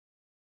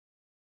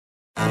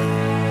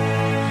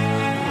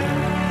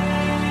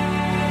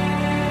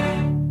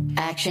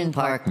Action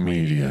Park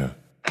Media.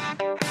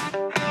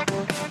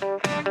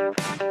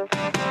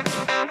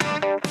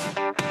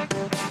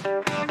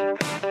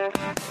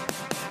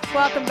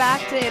 Welcome back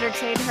to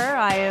Entertain Her.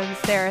 I am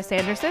Sarah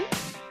Sanderson.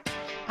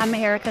 I'm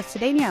Erica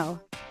Cedeno.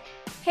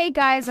 Hey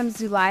guys, I'm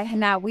Zulai.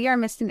 Now we are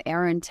missing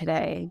Erin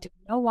today. Do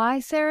you know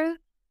why, Sarah?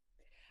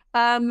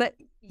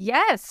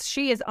 Yes,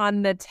 she is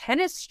on the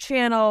Tennis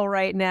Channel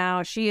right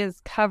now. She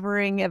is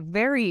covering a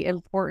very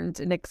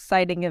important and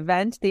exciting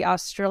event, the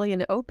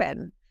Australian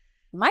Open.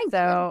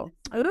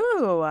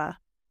 Ooh,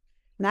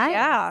 nice.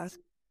 Yeah.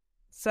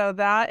 So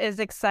that is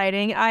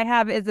exciting. I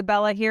have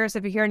Isabella here, so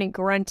if you hear any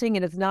grunting,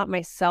 it is not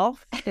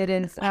myself. It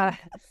is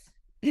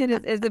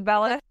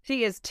Isabella.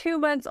 She is 2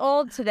 months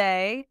old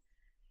today,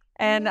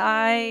 and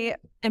I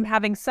am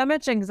having so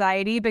much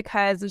anxiety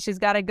because she's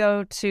got to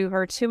go to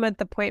her 2-month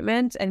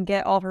appointment and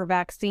get all her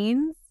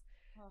vaccines.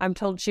 I'm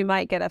told she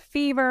might get a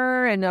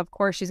fever, and of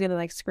course she's going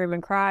to scream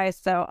and cry.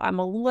 So I'm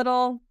a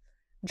little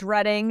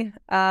dreading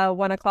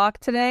 1 o'clock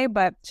today,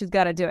 but she's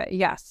got to do it.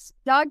 Yes.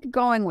 Doug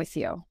going with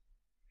you.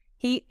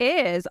 He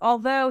is,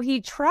 although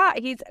he's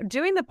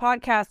doing the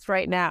podcast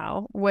right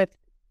now with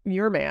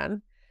your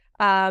man.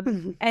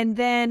 And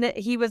then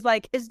he was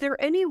like, is there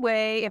any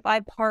way if I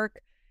park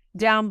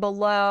down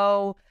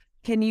below,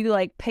 can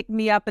you pick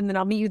me up and then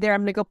I'll meet you there?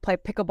 I'm going to go play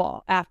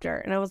pickleball after.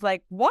 And I was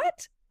like,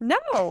 what?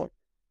 No.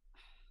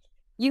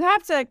 You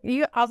have to,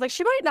 I was like,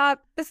 she might not,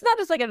 this is not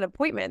just an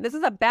appointment. This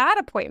is a bad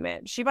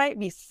appointment. She might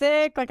be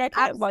sick.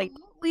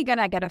 Absolutely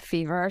gonna get a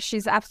fever.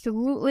 She's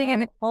absolutely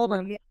gonna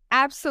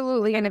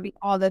be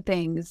all the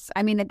things.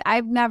 I mean,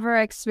 I've never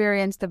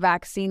experienced a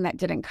vaccine that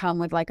didn't come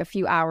with a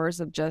few hours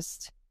of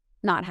just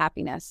not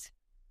happiness.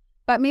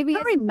 But maybe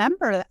I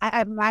remember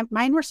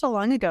mine were so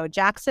long ago.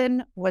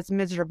 Jackson was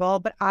miserable,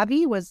 but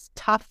Avi was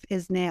tough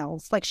as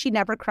nails. She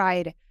never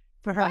cried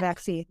for her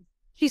vaccine.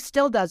 She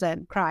still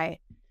doesn't cry.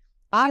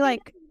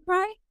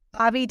 cry?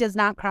 Avi does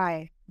not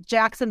cry.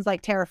 Jackson's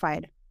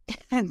terrified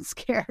and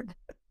scared.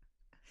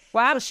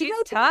 Wow, she's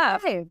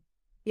tough.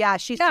 Yeah,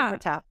 she's super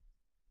tough.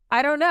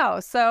 I don't know.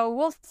 So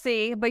we'll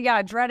see. But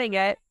yeah, dreading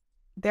it.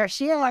 There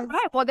she is. All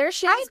right. Well, there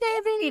she is.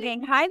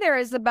 Hi there,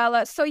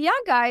 Isabella. So yeah,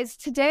 guys,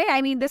 today,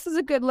 this is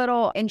a good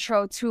little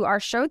intro to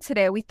our show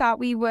today. We thought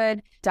we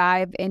would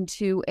dive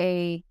into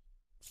a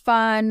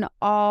fun,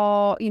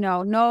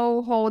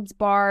 no holds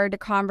barred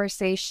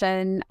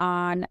conversation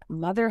on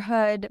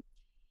motherhood.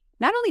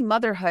 Not only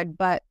motherhood,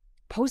 but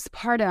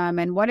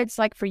postpartum and what it's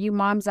like for you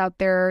moms out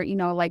there,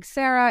 like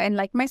Sarah and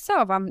like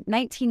myself. I'm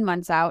 19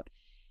 months out.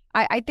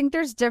 I think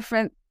there's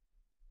different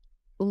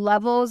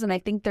levels and I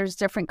think there's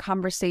different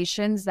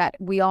conversations that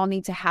we all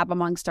need to have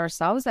amongst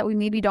ourselves that we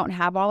maybe don't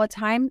have all the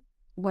time.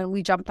 When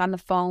we jumped on the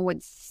phone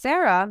with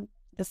Sarah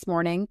this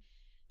morning,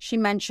 she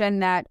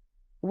mentioned that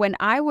when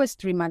I was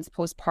 3 months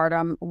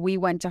postpartum, we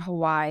went to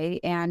Hawaii,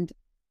 and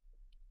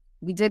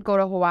we did go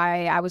to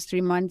Hawaii. I was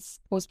 3 months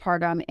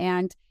postpartum,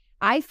 and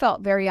I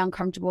felt very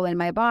uncomfortable in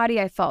my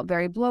body. I felt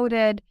very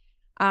bloated.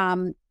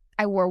 I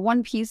wore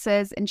one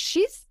pieces, and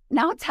she's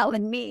now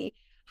telling me,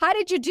 how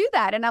did you do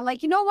that? And I'm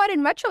like, you know what?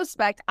 In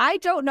retrospect, I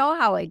don't know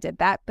how I did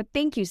that, but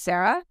thank you,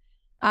 Sarah.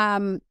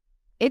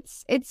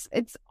 It's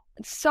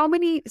so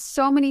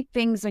many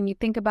things when you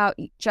think about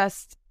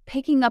just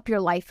picking up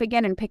your life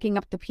again and picking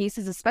up the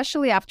pieces,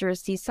 especially after a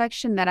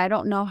C-section, that I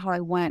don't know how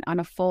I went on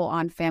a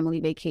full-on family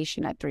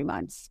vacation at 3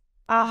 months.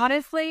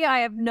 Honestly, I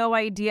have no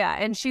idea.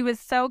 And she was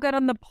so good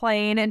on the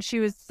plane, and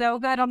she was so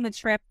good on the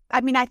trip.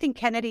 I think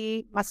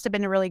Kennedy must have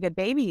been a really good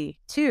baby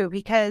too,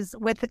 because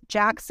with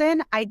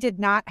Jackson, I did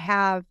not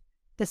have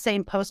the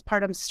same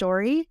postpartum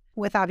story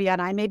with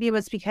Aviana. Maybe it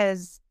was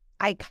because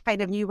I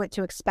kind of knew what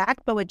to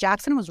expect, but with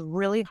Jackson, it was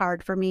really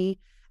hard for me.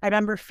 I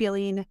remember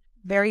feeling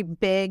very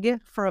big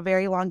for a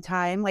very long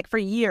time, for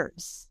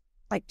years,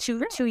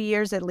 two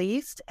years at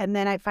least. And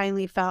then I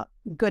finally felt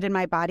good in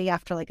my body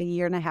after a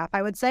year and a half,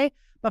 I would say.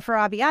 But for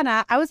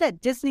Aviana, I was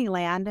at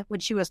Disneyland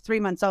when she was 3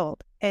 months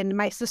old. And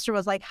my sister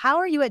was like, how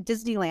are you at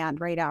Disneyland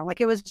right now?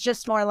 It was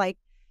just more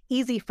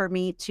easy for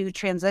me to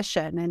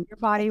transition. And your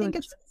body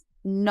was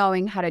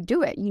knowing how to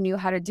do it. You knew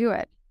how to do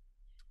it.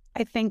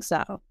 I think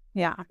so.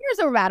 Yeah. Here's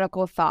a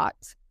radical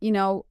thought.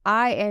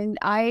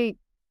 I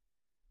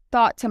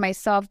thought to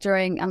myself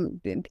during,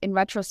 in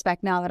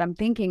retrospect now that I'm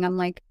thinking, I'm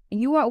like,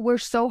 we're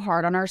so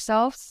hard on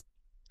ourselves.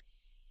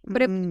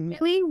 But if we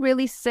really,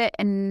 really sit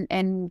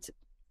and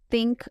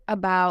think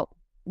about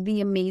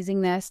the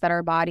amazingness that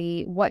our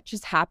body, what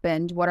just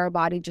happened, what our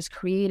body just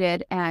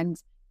created,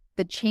 and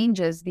the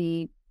changes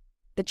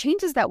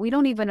that we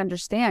don't even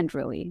understand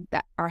really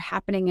that are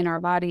happening in our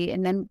body.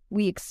 And then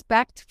we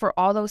expect for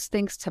all those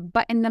things to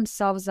button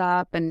themselves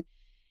up and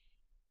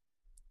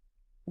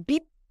be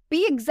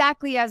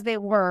exactly as they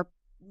were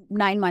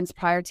 9 months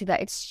prior to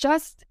that. It's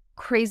just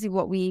crazy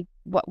what we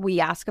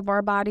ask of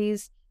our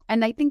bodies.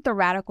 And I think the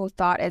radical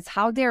thought is,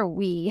 how dare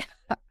we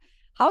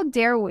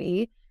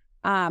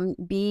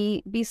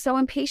be so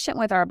impatient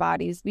with our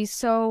bodies, be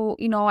so,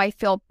 I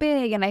feel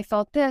big and I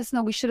felt this.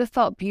 No, we should have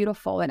felt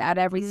beautiful and at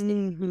every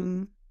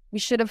stage. we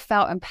should have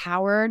felt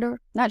empowered, or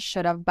not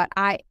should have, but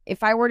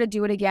if I were to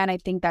do it again, I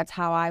think that's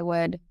how I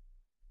would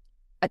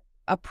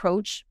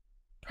approach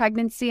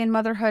pregnancy and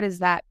motherhood, is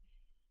that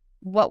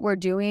what we're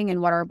doing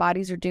and what our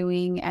bodies are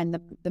doing and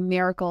the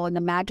miracle and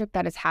the magic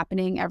that is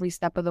happening every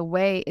step of the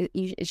way,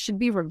 it should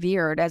be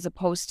revered as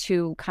opposed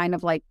to kind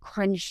of like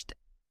cringed.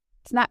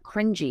 It's not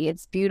cringy,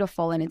 it's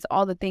beautiful and it's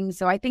all the things.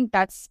 So I think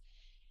that's,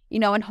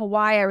 in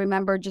Hawaii, I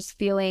remember just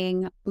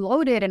feeling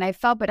bloated and I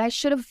felt, but I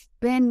should have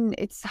been,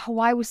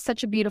 Hawaii was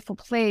such a beautiful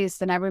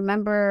place. And I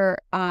remember,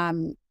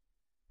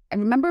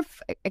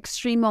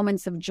 extreme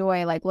moments of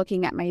joy, like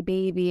looking at my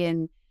baby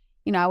and,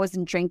 I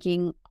wasn't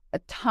drinking a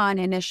ton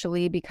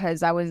initially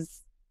because I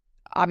was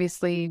at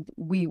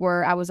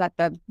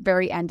the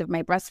very end of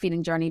my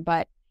breastfeeding journey,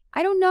 but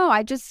I don't know.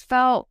 I just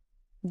felt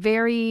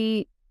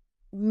very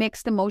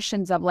mixed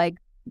emotions of like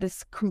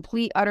this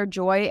complete utter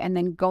joy and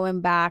then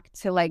going back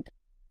to like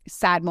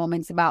sad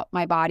moments about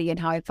my body and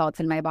how I felt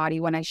in my body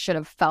when I should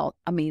have felt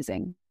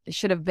amazing. It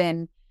should have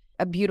been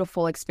a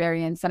beautiful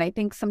experience. And I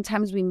think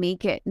sometimes we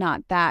make it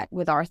not that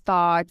with our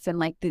thoughts and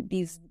like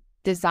these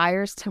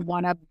desires to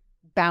want to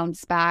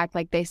bounce back,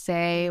 like they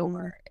say,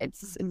 or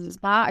it's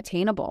not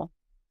attainable.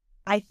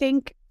 I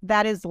think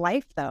that is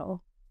life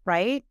though,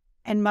 right?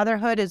 And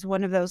motherhood is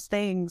one of those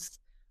things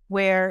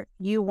where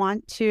you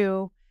want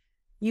to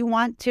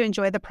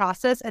enjoy the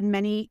process, and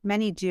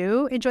many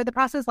do enjoy the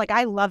process. Like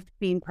I loved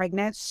being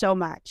pregnant so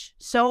much.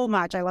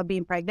 I love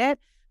being pregnant.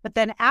 But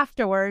then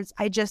afterwards,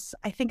 I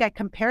think I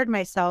compared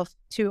myself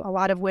to a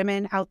lot of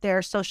women out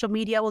there. Social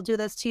media will do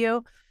this to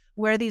you,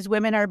 where these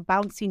women are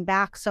bouncing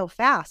back so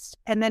fast.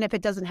 And then if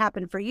it doesn't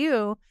happen for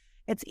you,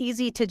 it's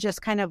easy to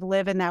just kind of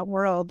live in that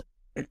world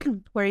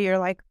where you're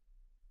like,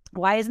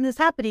 why isn't this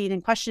happening,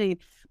 and questioning.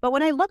 But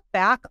when I look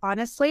back,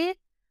 honestly,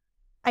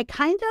 I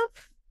kind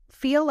of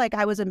feel like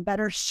I was in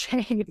better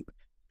shape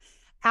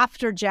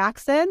after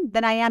Jackson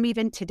than I am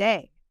even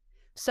today.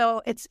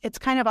 So it's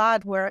kind of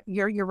odd where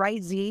you're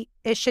right, Z.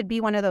 It should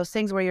be one of those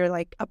things where you're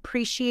like,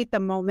 appreciate the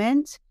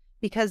moment,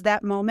 because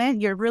that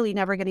moment, you're really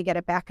never going to get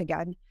it back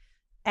again.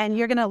 And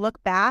you're going to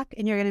look back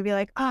and you're going to be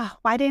like,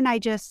 why didn't I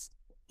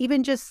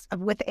even just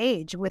with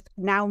age, with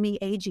now me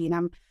aging,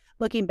 I'm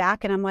looking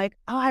back and I'm like,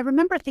 I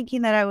remember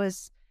thinking that I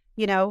was,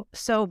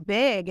 so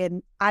big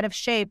and out of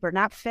shape or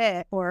not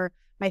fit, or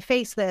my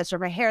face this or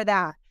my hair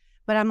that.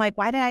 But I'm like,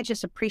 why didn't I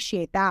just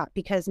appreciate that?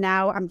 Because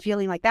now I'm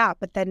feeling like that.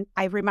 But then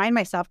I remind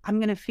myself, I'm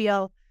going to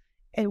feel,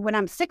 when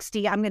I'm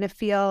 60, I'm going to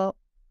feel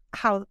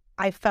how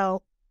I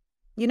felt.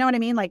 You know what I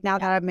mean? Like now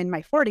that I'm in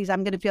my 40s,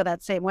 I'm going to feel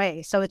that same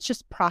way. So it's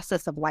just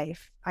process of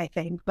life, I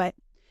think. But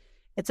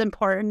it's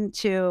important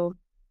to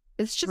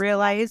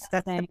realize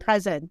that's the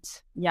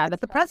present. Yeah,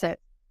 that's the present.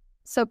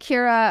 So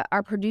Kira,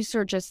 our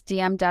producer, just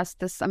DM'd us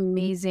this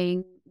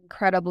amazing,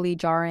 incredibly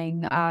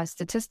jarring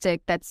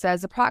statistic that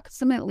says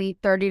approximately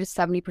 30 to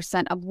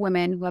 70% of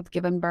women who have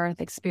given birth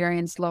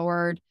experience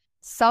lowered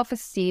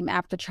self-esteem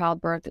after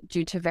childbirth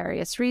due to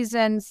various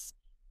reasons.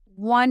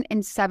 1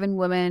 in 7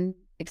 women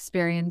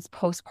experience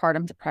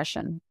postpartum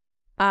depression.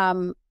 I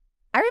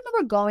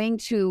remember going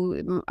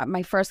to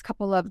my first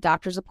couple of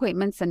doctor's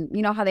appointments, and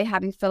you know how they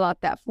have you fill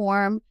out that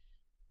form.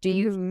 Do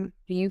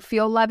you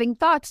feel loving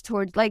thoughts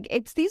towards, like,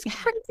 it's these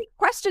crazy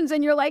questions,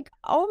 and you're like,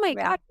 oh my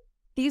God,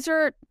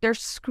 they're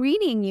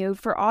screening you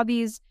for all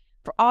these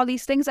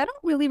things. I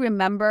don't really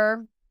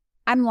remember.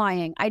 I'm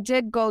lying. I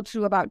did go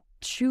through about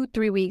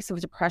 2-3 weeks of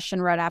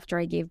depression right after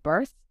I gave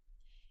birth.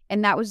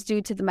 And that was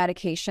due to the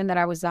medication that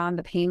I was on,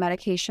 the pain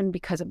medication,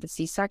 because of the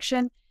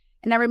C-section.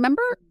 And I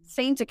remember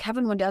saying to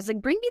Kevin one day, I was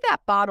like, bring me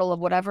that bottle of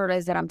whatever it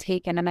is that I'm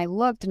taking. And I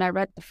looked and I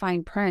read the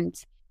fine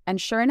print. And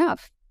sure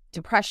enough,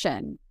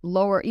 depression,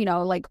 lower,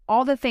 like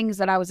all the things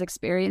that I was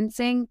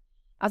experiencing.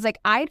 I was like,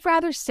 I'd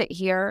rather sit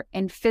here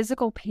in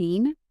physical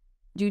pain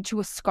due to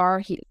a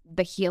scar,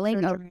 the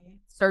healing of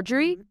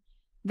surgery,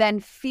 than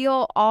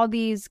feel all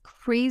these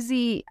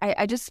crazy,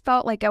 I just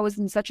felt like I was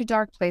in such a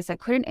dark place. I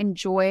couldn't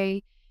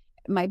enjoy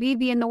my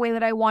baby in the way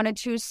that I wanted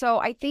to. So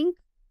I think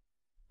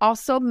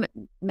also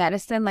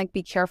medicine, like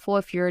be careful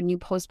if you're a new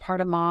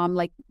postpartum mom,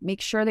 like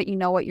make sure that you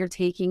know what you're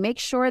taking. Make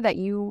sure that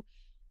you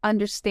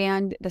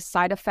understand the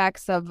side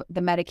effects of the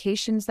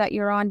medications that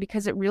you're on,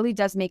 because it really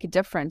does make a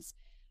difference.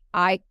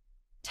 I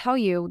tell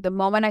you, the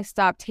moment I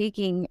stopped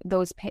taking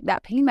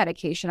that pain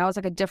medication, I was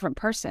like a different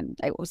person.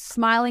 I was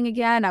smiling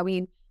again. I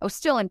mean, I was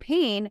still in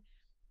pain,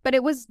 but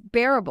it was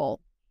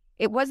bearable.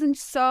 It wasn't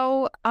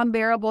so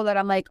unbearable that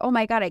I'm like, oh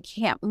my God, I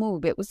can't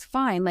move. It was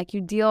fine. Like you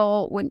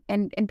deal when,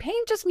 and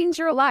pain just means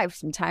you're alive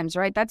sometimes,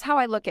 right? That's how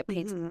I look at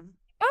pain. Mm-hmm.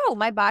 Oh,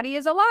 my body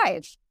is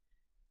alive.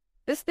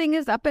 This thing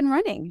is up and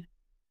running.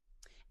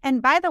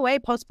 And by the way,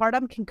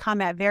 postpartum can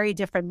come at very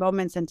different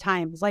moments and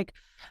times. Like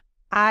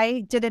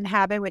I didn't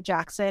have it with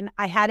Jackson.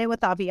 I had it with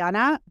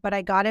Aviana, but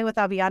I got it with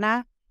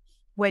Aviana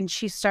when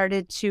she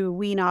started to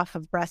wean off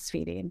of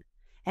breastfeeding.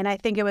 And I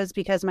think it was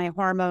because my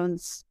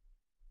hormones,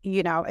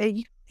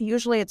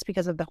 usually it's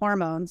because of the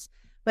hormones,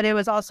 but it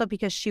was also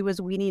because she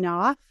was weaning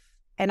off.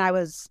 And I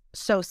was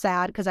so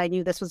sad because I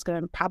knew this was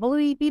going to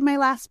probably be my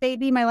last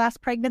baby, my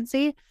last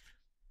pregnancy.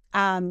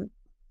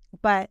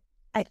 but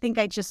I think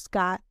I just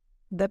got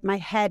my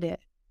head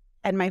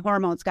and my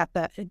hormones got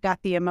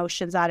the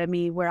emotions out of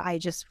me, where I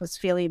just was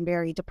feeling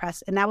very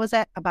depressed. And that was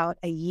at about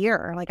a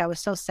year. Like, I was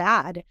so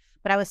sad,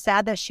 but I was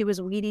sad that she was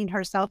weaning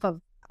herself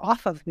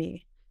off of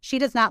me. She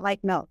does not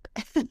like milk.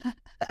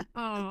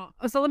 Oh,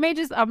 so let me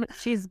just,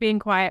 she's being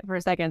quiet for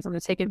a second, so I'm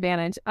going to take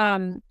advantage.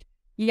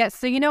 Yes,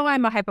 so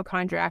I'm a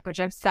hypochondriac,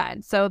 which I've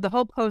said. So the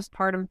whole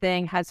postpartum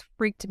thing has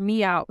freaked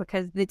me out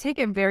because they take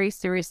it very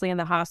seriously in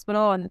the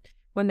hospital. And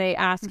when they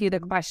ask you the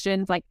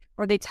questions, like,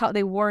 or they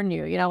warn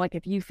you, like,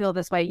 if you feel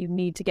this way, you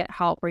need to get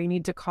help, or you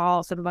need to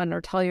call someone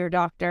or tell your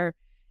doctor.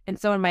 And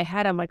so in my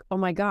head, I'm like, oh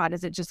my God,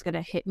 is it just going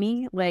to hit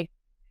me? Like,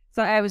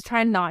 so I was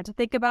trying not to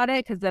think about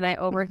it, because then I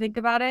overthink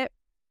about it.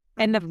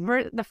 And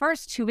the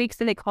first 2 weeks,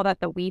 they call that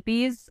the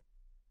weepies.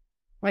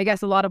 I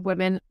guess a lot of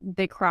women,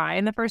 they cry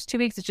in the first 2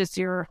 weeks. It's just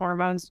your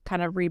hormones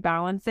kind of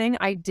rebalancing.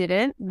 I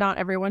didn't. Not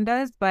everyone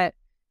does. But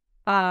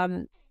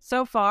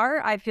so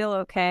far, I feel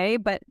okay.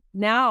 But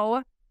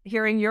now,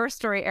 hearing your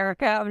story,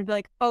 Erica, I'm going to be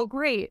like, oh,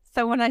 great.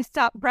 So when I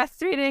stop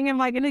breastfeeding, am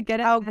I going to get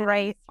it? Oh,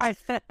 great. I'm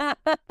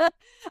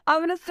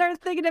going to start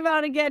thinking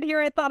about it again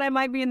here. I thought I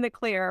might be in the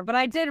clear. But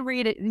I did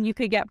read it, and you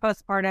could get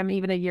postpartum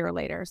even a year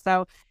later.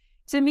 So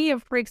to me,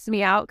 it freaks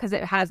me out because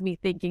it has me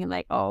thinking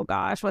like, oh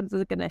gosh, when's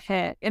it going to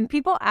hit? And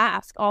people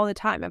ask all the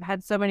time. I've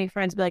had so many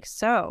friends be like,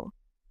 so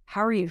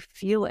how are you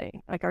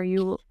feeling? Like, are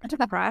you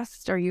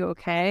depressed? Are you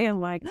okay? I'm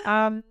like,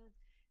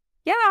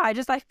 yeah,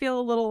 I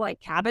feel a little like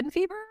cabin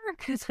fever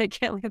because I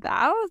can't leave the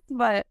house.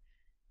 But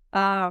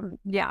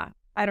yeah,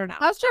 I don't know.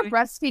 How's your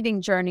breastfeeding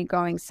journey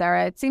going,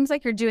 Sarah? It seems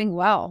like you're doing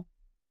well.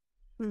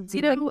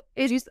 Mm-hmm.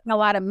 It's using a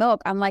lot of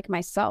milk, unlike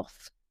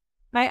myself.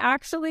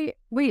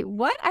 Wait,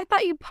 what? I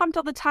thought you pumped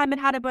all the time and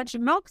had a bunch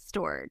of milk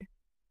stored.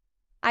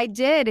 I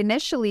did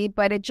initially,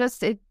 but it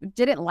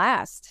didn't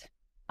last.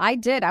 I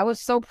was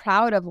so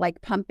proud of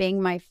like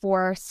pumping my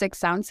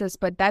 4-6 ounces,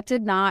 but it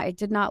did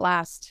not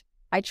last.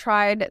 I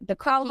tried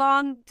How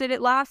long did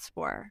it last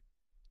for?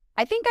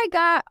 I think I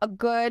got a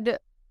good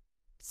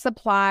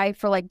supply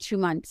for like 2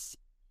 months.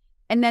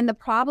 And then the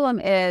problem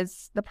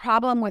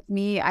with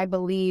me, I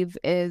believe,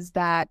 is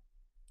that,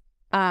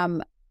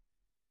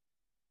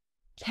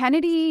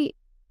 Kennedy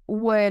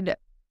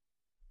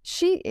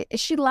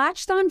she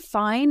latched on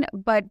fine,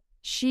 but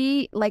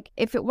she, like,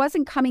 if it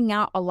wasn't coming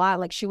out a lot,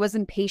 like, she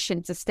wasn't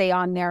patient to stay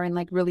on there and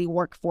like really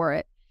work for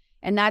it.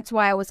 And that's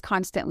why I was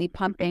constantly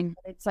pumping.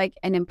 It's like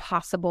an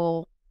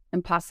impossible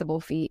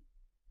feat,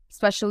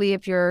 especially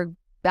if you're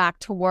back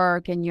to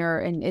work and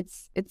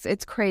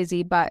it's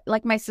crazy. But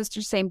like my sister,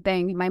 same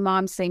thing. My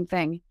mom, same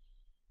thing.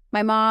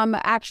 My mom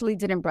actually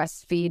didn't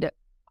breastfeed.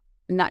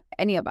 Not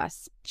any of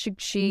us.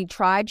 She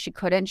tried, she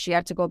couldn't, she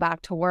had to go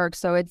back to work.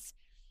 So it's,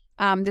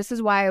 this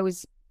is why I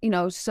was,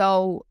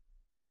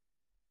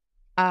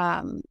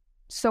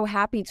 so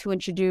happy to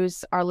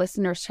introduce our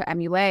listeners to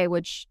MUA,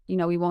 which,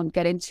 we won't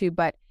get into,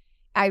 but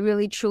I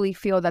really truly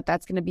feel that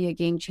that's going to be a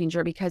game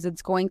changer, because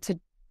it's going to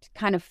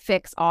kind of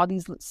fix all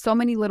these, so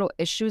many little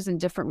issues and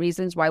different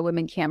reasons why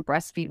women can't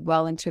breastfeed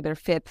well into their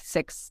 5th,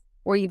 6th,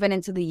 or even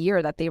into the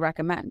year that they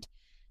recommend.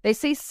 They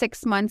say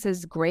 6 months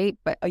is great,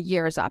 but a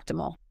year is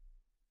optimal.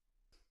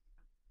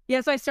 Yeah,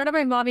 so I started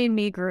my Mommy and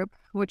Me group,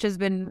 which has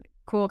been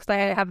cool because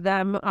I have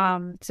them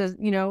to,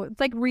 it's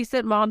like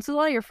recent moms. So a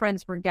lot of your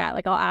friends forget.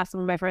 Like, I'll ask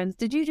some of my friends,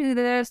 did you do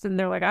this? And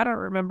they're like, I don't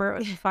remember. It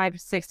was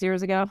 5-6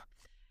 years ago.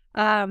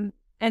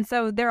 And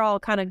so they're all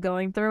kind of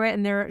going through it.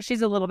 And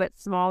she's a little bit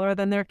smaller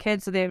than their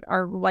kids. So they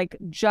are like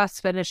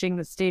just finishing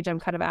the stage I'm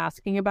kind of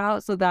asking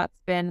about. So that's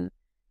been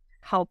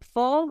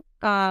helpful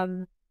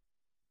and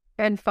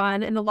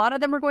fun. And a lot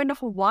of them are going to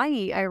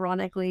Hawaii,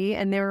 ironically.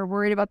 And they were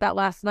worried about that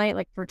last night,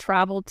 like for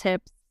travel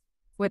tips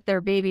with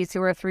their babies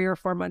who are 3 or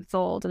 4 months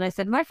old. And I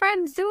said, my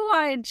friend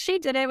Zula, and she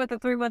did it with a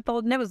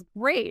 3-month-old, and it was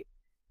great.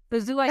 So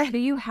Zula, do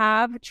you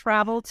have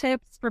travel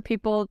tips for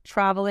people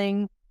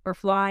traveling or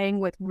flying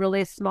with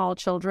really small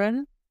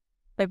children?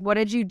 Like, what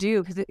did you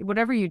do? Because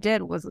whatever you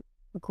did was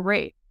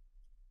great.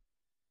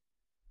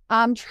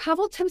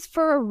 Travel tips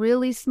for a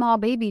really small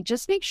baby.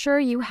 Just make sure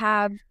you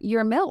have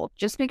your milk.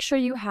 Just make sure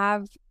you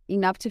have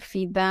enough to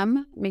feed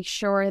them. Make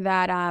sure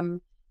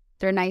that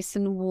they're nice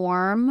and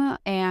warm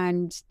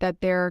and that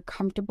they're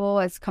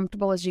comfortable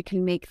as you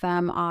can make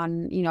them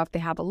on, if they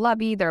have a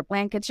lovey, their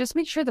blankets. Just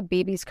make sure the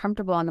baby's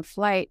comfortable on the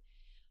flight.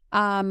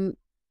 When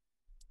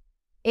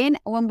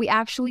we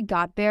actually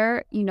got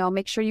there,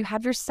 make sure you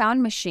have your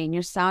sound machine,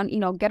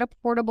 get a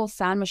portable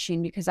sound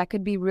machine, because that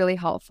could be really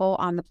helpful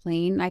on the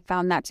plane. I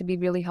found that to be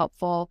really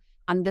helpful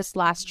on this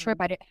last trip.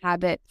 I didn't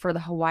have it for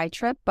the Hawaii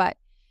trip, but,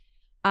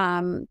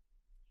 and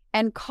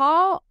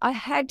call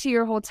ahead to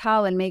your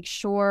hotel and make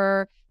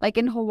sure, like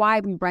in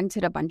Hawaii, we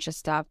rented a bunch of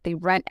stuff. They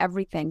rent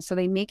everything. So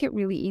they make it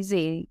really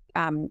easy.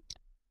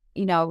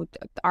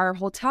 Our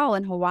hotel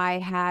in Hawaii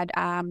had,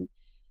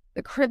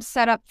 the crib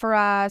set up for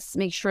us.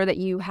 Make sure that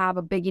you have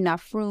a big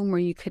enough room where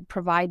you could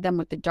provide them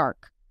with the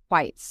dark,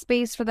 quiet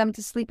space for them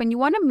to sleep. And you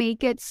want to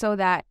make it so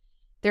that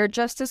they're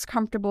just as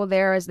comfortable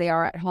there as they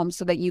are at home,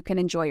 so that you can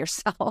enjoy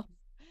yourself.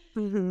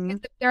 Mhm.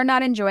 If they're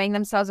not enjoying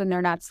themselves and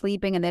they're not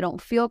sleeping and they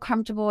don't feel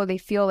comfortable or they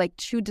feel like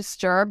too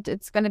disturbed,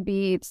 it's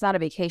not a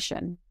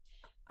vacation.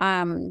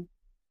 Um,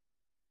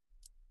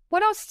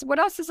 what else? What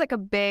else is like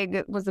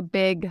was a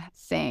big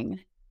thing?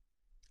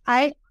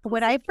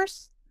 When I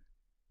first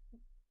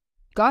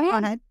Go go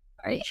ahead. ahead.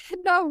 Sorry.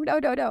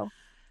 No.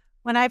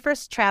 When I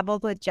first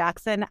traveled with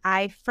Jackson,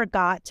 I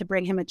forgot to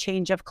bring him a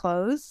change of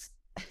clothes,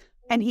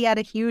 and he had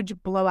a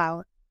huge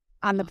blowout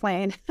on the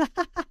plane.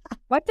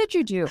 What did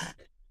you do?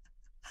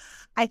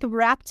 I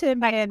wrapped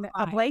him in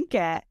a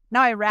blanket.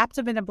 No, I wrapped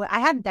him in a blanket. I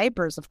had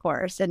diapers, of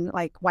course, and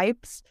like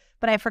wipes,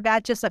 but I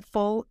forgot just a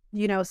full,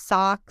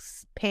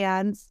 socks,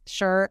 pants,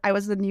 shirt. I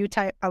was the new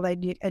type, like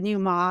a new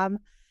mom,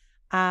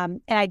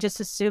 and I just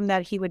assumed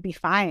that he would be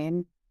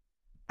fine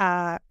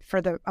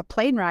for a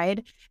plane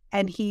ride,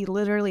 and he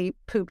literally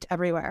pooped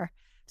everywhere.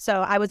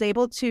 So I was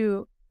able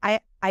to.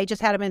 I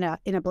just had him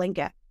in a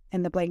blanket,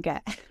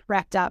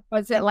 wrapped up.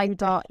 Was it like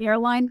the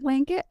airline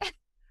blanket?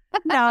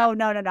 No.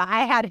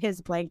 I had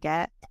his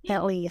blanket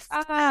at least.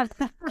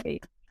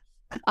 Great.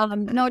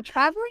 No,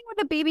 traveling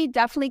with a baby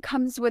definitely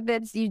comes with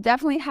it. You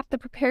definitely have to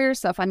prepare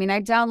yourself. I mean,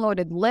 I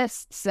downloaded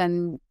lists,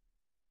 and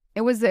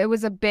it was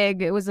a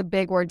big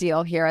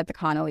ordeal here at the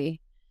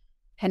Connolly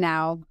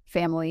Hanau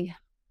family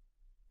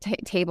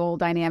table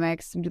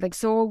dynamics. And like,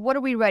 so what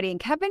are we ready? And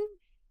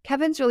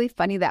Kevin's really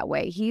funny that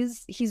way.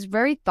 He's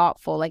very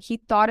thoughtful. Like, he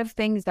thought of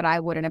things that I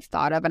wouldn't have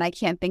thought of, and I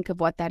can't think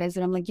of what that is.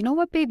 And I'm like, you know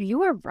what, babe,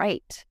 you are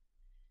right.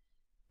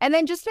 And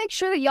then just make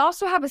sure that you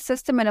also have a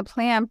system and a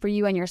plan for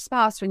you and your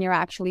spouse when you're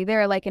actually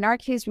there. Like in our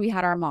case, we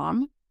had our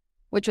mom,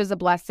 which was a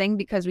blessing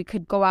because we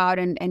could go out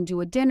and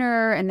do a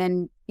dinner and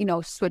then,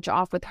 switch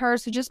off with her.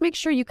 So just make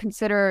sure you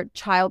consider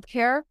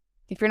childcare.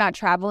 If you're not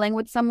traveling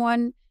with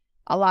someone,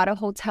 a lot of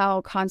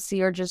hotel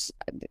concierges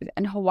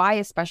in Hawaii,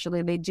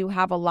 especially, they do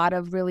have a lot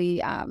of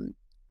really, I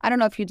don't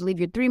know if you'd leave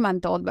your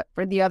 3-month-old, but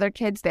for the other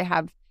kids, they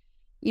have,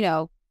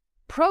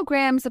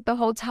 programs at the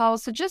hotel.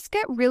 So just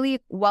get really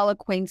well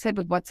acquainted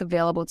with what's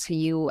available to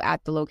you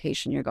at the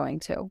location you're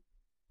going to.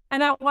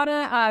 And I want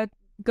to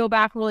go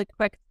back really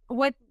quick.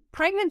 What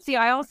pregnancy,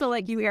 I also,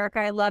 like you,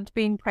 Erica, I loved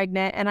being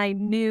pregnant, and I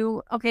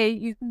knew, okay,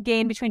 you can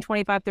gain between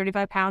 25,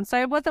 35 pounds.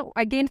 So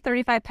I gained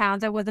 35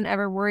 pounds. I wasn't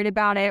ever worried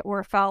about it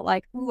or felt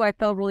like, ooh, I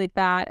feel really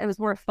fat. It was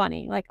more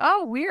funny. Like,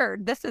 oh,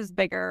 weird, this is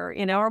bigger,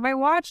 or my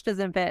watch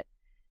doesn't fit.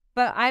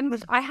 But I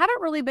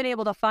haven't really been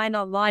able to find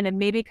online, and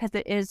maybe because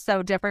it is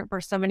so different for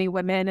so many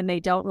women and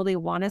they don't really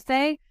want to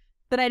say,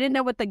 but I didn't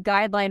know what the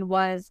guideline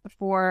was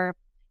for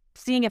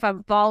seeing if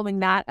I'm following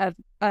that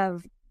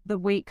of the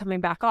weight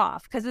coming back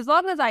off. Because as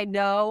long as I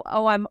know,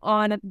 oh, I'm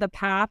on the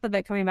path of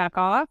it coming back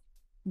off,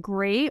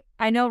 great.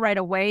 I know right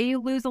away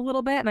you lose a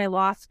little bit, and I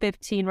lost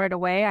 15 right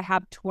away. I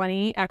have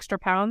 20 extra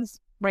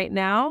pounds right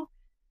now,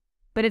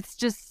 but it's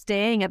just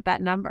staying at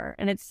that number,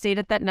 and it's stayed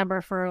at that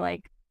number for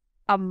like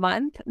a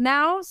month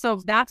now.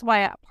 So that's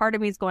why part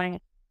of me is going,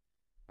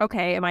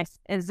 okay,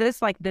 is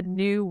this like the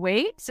new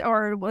weight,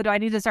 or do I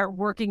need to start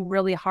working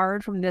really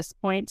hard from this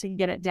point to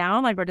get it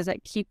down? Like, or does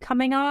it keep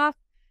coming off?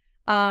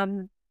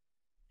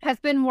 Has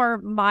been more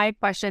my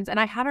questions, and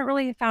I haven't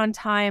really found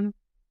time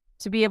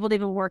to be able to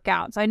even work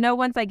out. So I know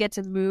once I get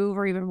to move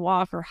or even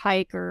walk or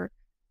hike or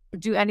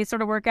do any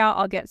sort of workout,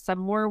 I'll get some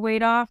more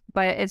weight off,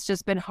 but it's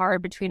just been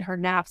hard between her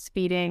naps,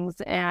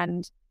 feedings,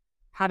 and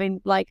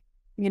having like,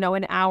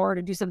 an hour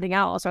to do something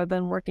else rather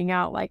than working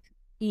out, like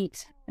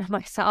eat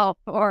myself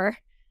or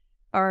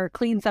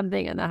clean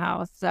something in the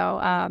house. So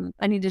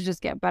I need to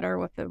just get better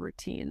with the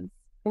routines.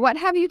 What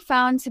have you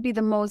found to be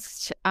the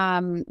most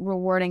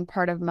rewarding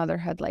part of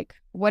motherhood? Like,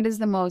 what is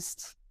the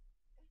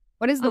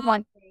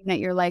one thing that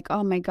you're like,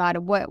 oh my God,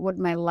 what would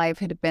my life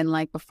have been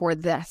like before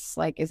this?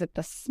 Like, is it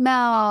the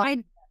smell?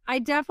 I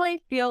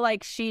definitely feel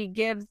like she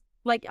gives,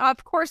 like,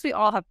 of course we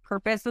all have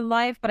purpose in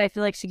life, but I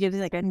feel like she gives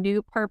like a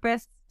new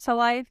purpose to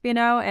life,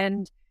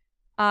 and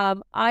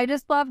I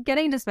just love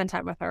getting to spend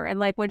time with her. And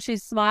like when she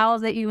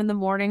smiles at you in the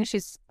morning,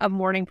 she's a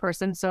morning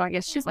person, so I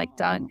guess she's like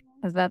done,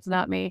 because that's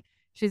not me.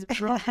 She's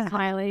real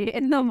smiley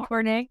in the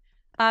morning.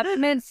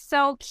 And it's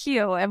so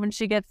cute. And when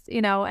she gets,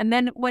 and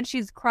then when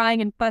she's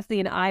crying and fussy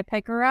and I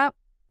pick her up,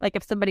 like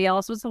if somebody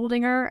else was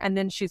holding her and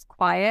then she's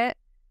quiet,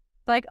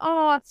 it's like,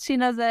 oh, she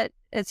knows that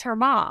it's her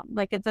mom.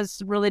 Like it's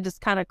this really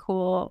just kind of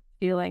cool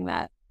feeling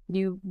that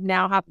you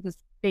now have this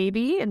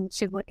baby and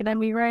she's looking at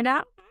me right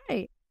now.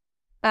 Hi.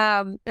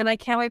 And I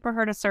can't wait for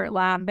her to start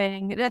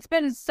laughing. It's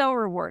been so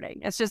rewarding.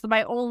 It's just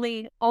my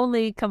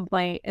only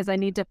complaint is I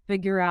need to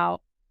figure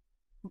out,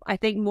 I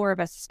think, more of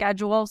a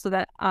schedule so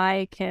that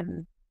I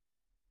can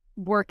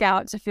work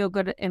out to feel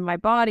good in my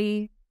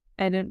body.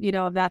 And,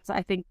 that's,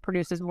 I think,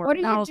 produces more. What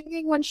are you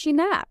doing when she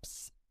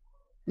naps?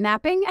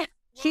 Napping?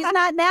 She's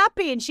not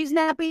napping. She's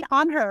napping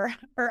on her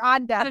or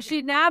on death. So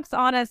she naps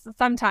on us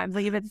sometimes,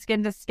 like if it's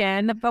skin to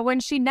skin. But when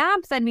she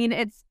naps, I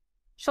mean,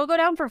 she'll go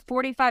down for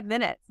 45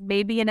 minutes,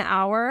 maybe an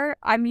hour.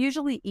 I'm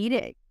usually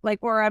eating,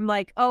 or I'm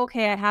like, oh,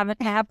 okay, I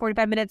have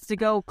 45 minutes to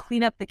go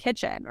clean up the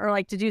kitchen or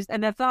like to do,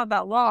 and that's not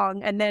that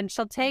long. And then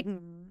she'll take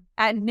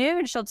at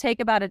noon, she'll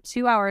take about a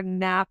 2-hour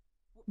nap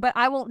but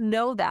I won't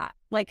know that.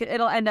 Like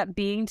it'll end up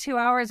being 2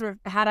 hours, or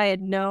had I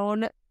had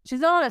known,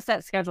 she's not on a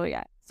set schedule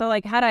yet. So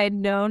like had I had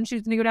known she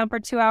was going to go down for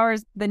 2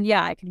 hours, then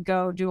yeah, I could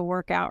go do a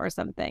workout or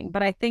something.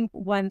 But I think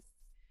once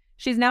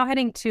she's now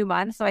hitting 2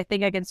 months, so I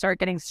think I can start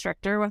getting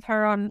stricter with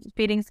her on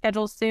feeding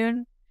schedules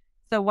soon.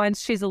 So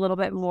once she's a little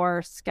bit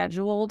more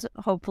scheduled,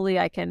 hopefully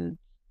I can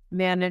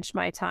manage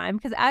my time.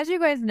 Because as you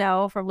guys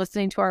know from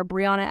listening to our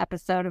Brianna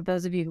episode, of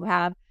those of you who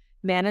have,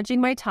 managing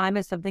my time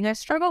is something I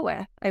struggle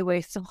with. I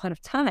waste a lot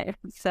of time.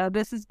 So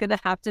this is going to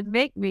have to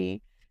make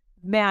me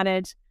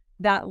manage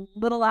that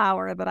little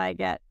hour that I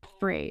get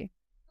free.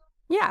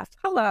 Yes.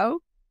 Hello.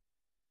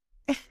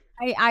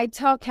 I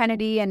tell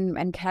Kennedy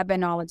and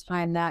Kevin all the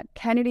time that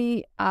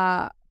Kennedy,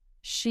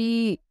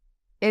 she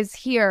is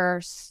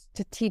here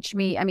to teach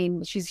me. I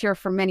mean, she's here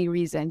for many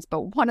reasons,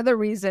 but one of the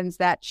reasons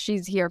that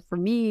she's here for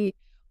me,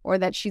 or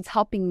that she's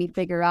helping me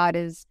figure out,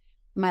 is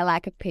my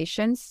lack of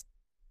patience.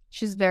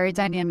 She's very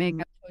dynamic.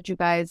 I've told you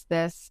guys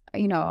this, a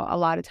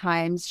lot of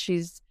times.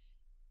 She's,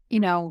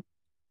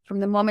 from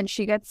the moment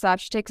she gets up,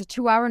 she takes a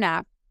 2-hour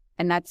nap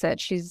and that's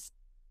it. She's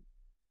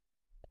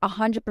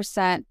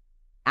 100%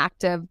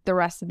 active the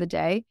rest of the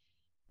day.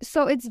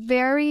 So it's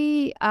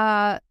very,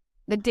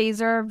 the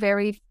days are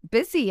very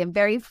busy and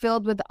very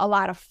filled with a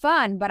lot of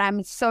fun, but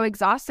I'm so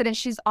exhausted. And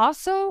she's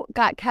also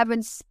got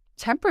Kevin's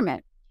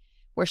temperament,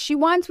 where she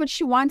wants what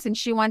she wants and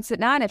she wants it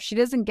now. And if she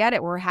doesn't get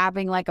it, we're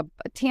having like a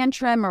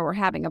tantrum, or we're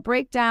having a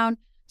breakdown.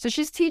 So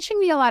she's teaching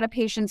me a lot of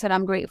patience, and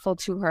I'm grateful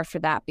to her for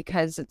that,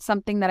 because it's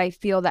something that I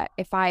feel that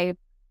if I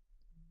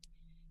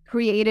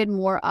created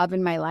more of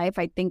in my life,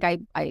 I think I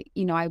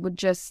would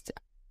just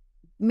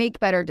make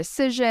better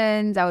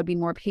decisions. I would be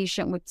more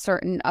patient with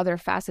certain other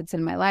facets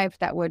in my life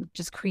that would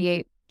just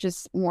create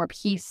just more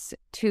peace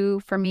too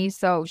for me.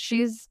 So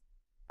she's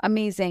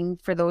amazing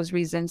for those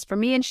reasons for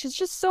me. And she's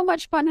just so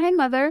much fun. Hi,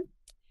 Mother.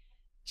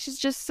 She's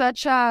just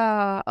such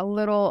a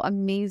little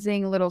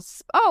amazing little...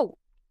 Oh,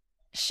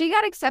 she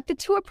got accepted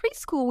to a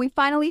preschool.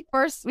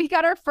 We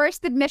got our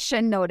first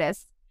admission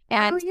notice.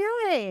 And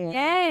really?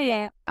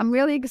 Yeah. I'm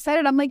really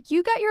excited. I'm like,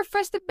 you got your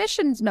first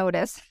admissions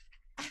notice.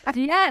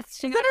 Yes,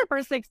 she got her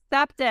first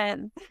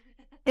acceptance.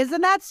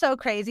 Isn't that so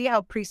crazy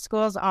how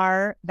preschools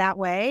are that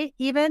way?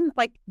 Even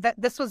like that,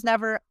 this was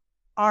never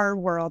our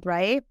world,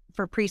 right?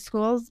 For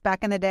preschools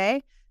back in the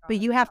day. But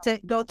you have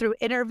to go through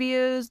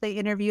interviews. They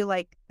interview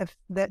like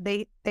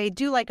they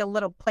do like a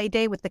little play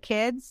day with the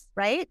kids,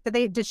 right?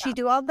 Did she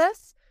do all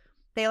this?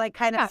 They like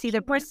kind of see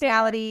their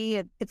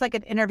personality. It's like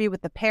an interview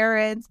with the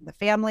parents and the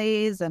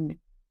families, and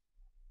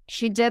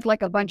she did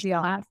like a bunch of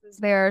classes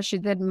there. She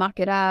did Muck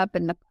It Up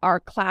and our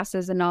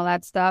classes and all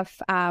that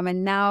stuff.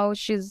 And now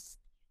she's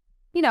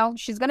going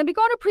to be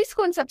going to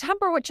preschool in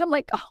September, which I'm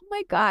like, oh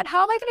my God,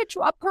 how am I going to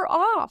drop her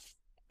off?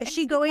 Is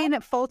she going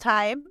at full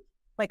time?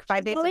 Like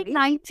 5 days a week?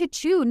 9 to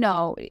 2.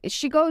 No,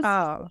 she goes.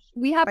 Oh,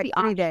 we have like the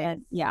 3 option.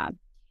 days.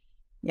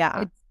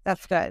 Yeah,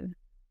 that's good.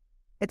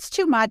 It's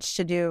too much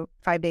to do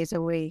 5 days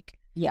a week.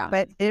 Yeah,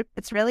 but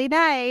it's really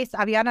nice.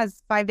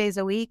 Aviana's 5 days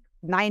a week,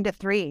 9 to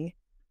 3.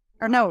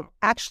 Or no,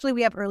 actually,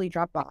 we have early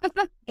drop off.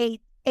 8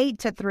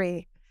 to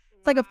 3.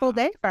 It's like a full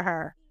day for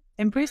her.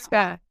 And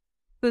Priska,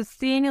 so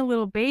seeing a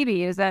little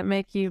baby, does that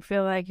make you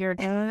feel like you're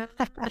done?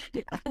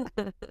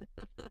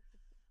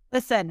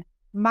 Listen,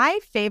 my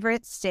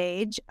favorite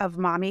stage of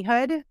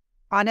mommyhood,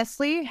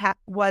 honestly,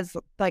 was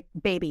like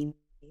baby.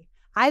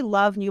 I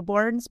love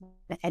newborns more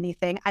than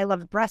anything. I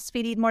love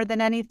breastfeeding more than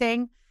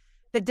anything.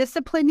 The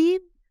disciplining,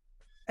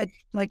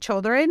 like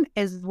children,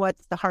 is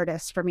what's the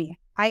hardest for me.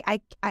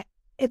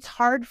 It's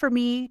hard for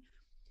me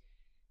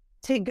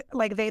to,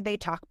 like, they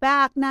talk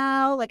back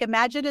now. Like,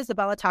 imagine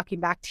Isabella talking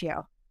back to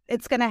you.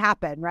 It's going to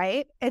happen,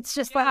 right? It's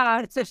just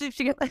like, it's as if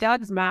she gets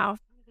Doug's mouth.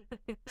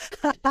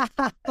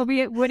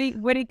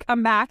 Would he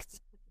come back?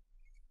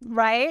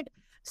 Right?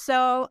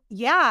 So,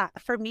 yeah,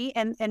 for me,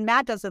 and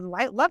Matt doesn't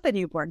love the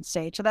newborn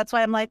stage. So that's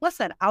why I'm like,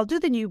 listen, I'll do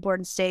the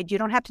newborn stage. You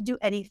don't have to do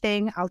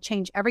anything. I'll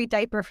change every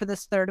diaper for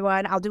this third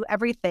one. I'll do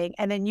everything.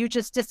 And then you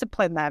just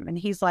discipline them. And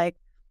he's like,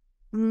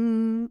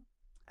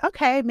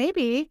 okay,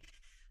 maybe.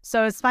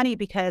 So it's funny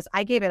because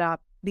I gave it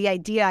up. I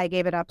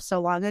gave it up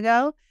so long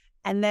ago.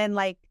 And then,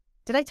 like,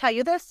 did I tell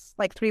you this?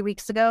 Like 3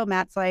 weeks ago,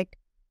 Matt's like,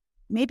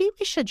 maybe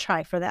we should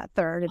try for that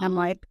third. And I'm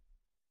like,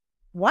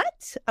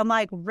 what? I'm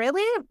like,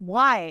 really?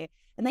 Why?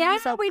 And then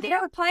we need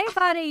a play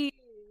buddy.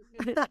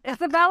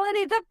 Isabella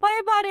needs a play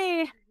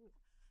buddy.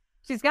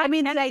 She's got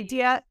the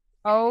idea.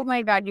 Oh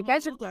my God, you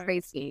guys are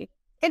crazy.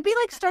 It'd be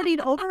like starting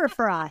over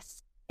for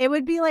us. It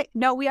would be like,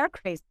 no, we are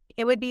crazy.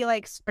 It would be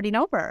like starting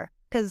over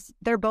because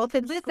they're both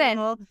in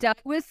school. Doug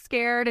was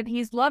scared and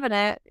he's loving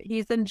it.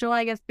 He's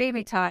enjoying his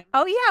baby time.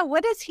 Oh yeah,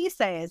 what does he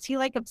say? Is he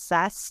like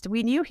obsessed?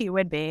 We knew he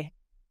would be.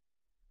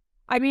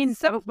 I mean,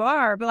 so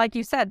far, but like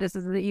you said, this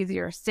is the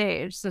easier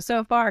stage.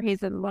 So far,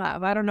 he's in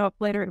love. I don't know if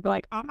later he'll be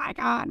like, oh my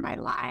God, my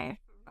life.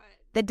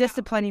 The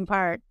disciplining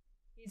part.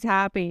 He's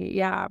happy.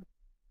 Yeah.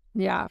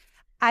 Yeah.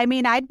 I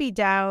mean, I'd be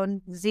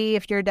down. Z,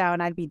 if you're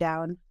down, I'd be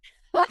down.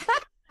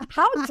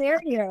 How dare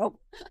you?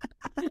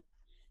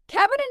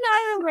 Kevin and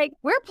I are like,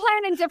 we're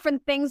planning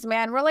different things,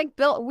 man. We're like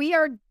built.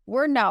 We're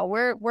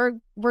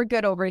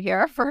good over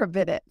here for a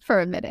minute.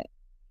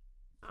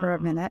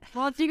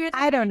 Well, do you guys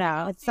I don't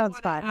know. It sounds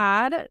fun.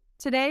 add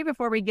today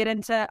before we get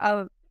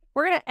into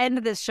we're gonna end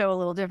this show a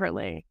little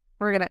differently.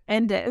 We're gonna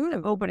end it instead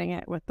of opening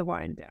it with the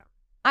wind down.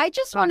 I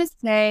just want to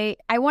say,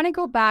 I want to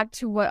go back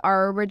to what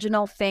our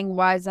original thing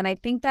was. And I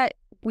think that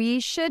we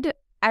should,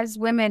 as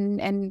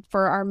women and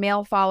for our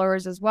male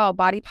followers as well,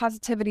 body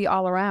positivity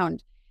all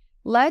around.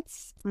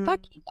 Let's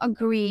fucking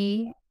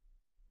agree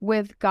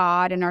with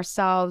God and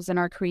ourselves and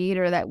our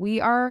creator that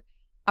we are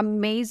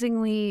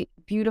amazingly,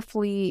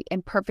 beautifully,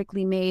 and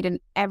perfectly made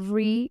in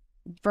every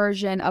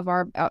version of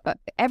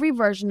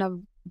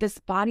this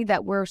body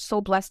that we're so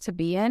blessed to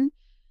be in.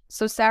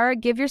 So Sarah,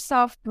 give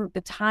yourself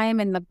the time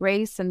and the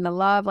grace and the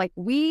love. Like,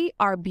 we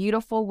are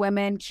beautiful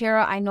women.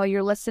 Kira, I know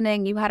you're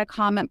listening. You had a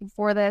comment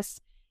before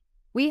this.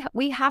 We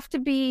have to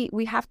be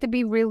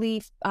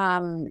really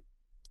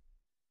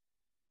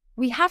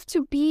we have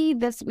to be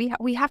this.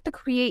 We have to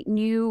create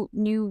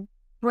new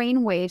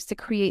brain waves to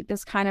create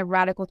this kind of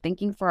radical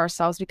thinking for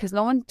ourselves, because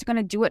no one's going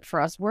to do it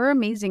for us. We're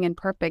amazing and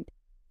perfect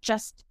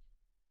just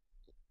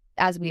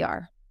as we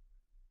are.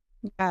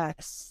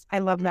 Yes, I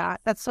love that.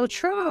 That's so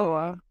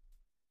true.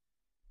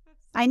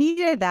 I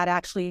needed that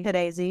actually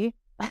today, Z.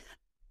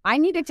 I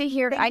needed to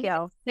hear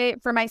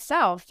it for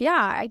myself.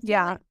 Yeah.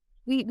 Yeah.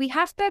 We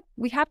have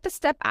to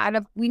step out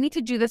of, we need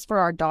to do this for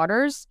our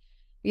daughters.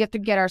 We have to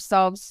get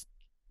ourselves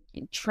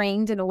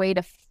trained in a way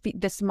to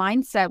this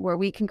mindset where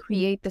we can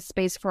create the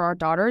space for our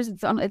daughters.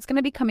 It's going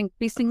to become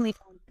increasingly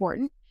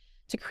important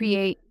to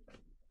create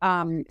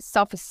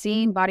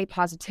self-esteem, body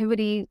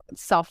positivity,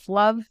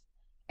 self-love,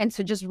 and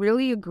to just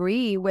really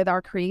agree with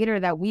our creator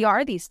that we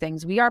are these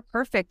things. We are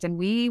perfect, and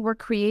we were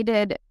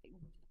created.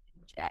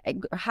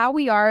 How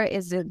we are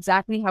is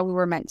exactly how we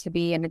were meant to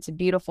be, and it's a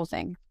beautiful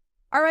thing.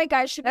 All right,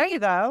 guys, There you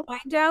go.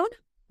 wind down?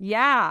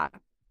 Yeah.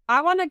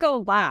 I want to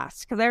go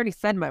last because I already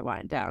said my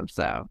wind down,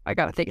 so I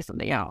got to think of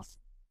something else.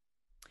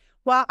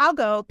 Well, I'll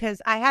go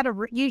because I had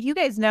you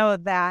guys know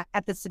that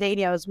at the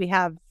Sedanios we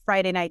have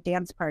Friday night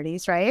dance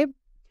parties, right?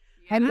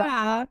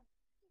 Yeah.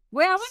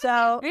 Well,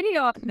 So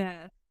video on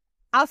this.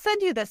 I'll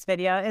send you this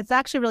video. It's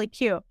actually really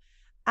cute.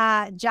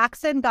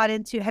 Jackson got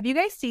into, have you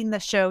guys seen the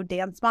show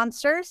Dance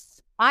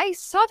Monsters? I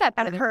saw that.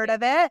 I've heard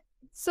of it.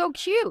 So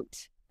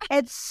cute.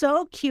 It's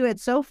so cute.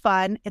 It's so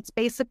fun. It's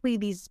basically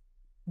these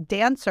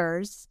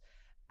dancers,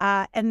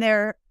 and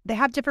they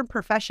have different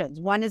professions.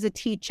 One is a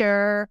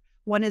teacher.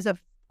 One is a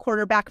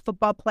quarterback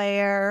football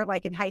player,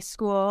 like in high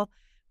school.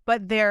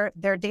 But they're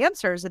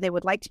dancers, and they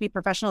would like to be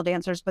professional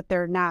dancers, but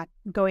they're not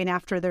going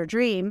after their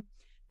dream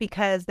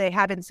because they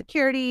have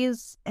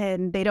insecurities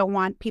and they don't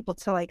want people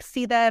to like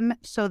see them.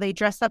 So they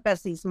dress up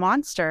as these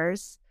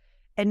monsters,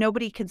 and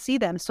nobody can see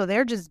them. So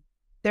they're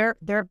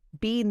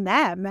being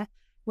them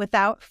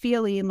without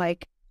feeling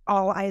like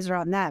all eyes are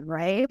on them,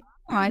 right?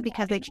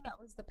 Because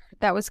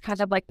that was kind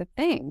of like the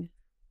thing.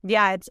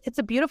 Yeah, it's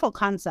a beautiful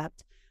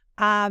concept.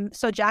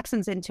 So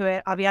Jackson's into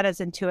it, Aviana's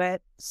into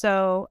it.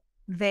 So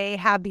they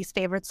have these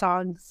favorite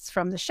songs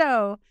from the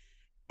show.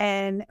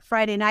 And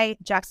Friday night,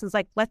 Jackson's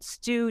like, let's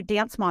do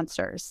Dance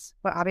Monsters.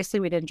 Well, obviously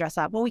we didn't dress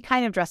up. Well, we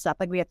kind of dressed up,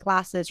 like we had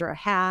glasses or a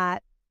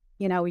hat.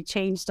 You know, we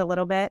changed a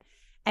little bit.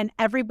 And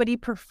everybody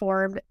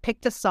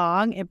picked a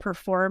song and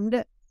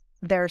performed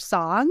their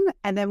song.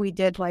 And then we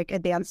did like a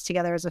dance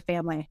together as a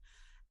family.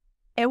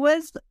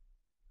 It's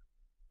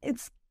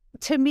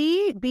to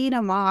me, being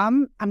a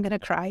mom, I'm going to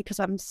cry because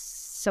I'm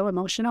so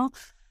emotional.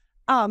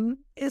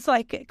 Is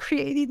like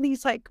creating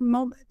these like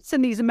moments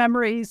and these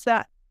memories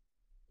that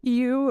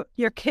your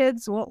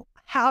kids will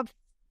have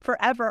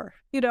forever.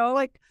 You know,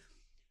 like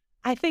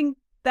I think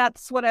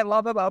that's what I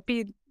love about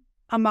being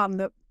a mom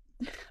the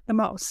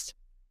most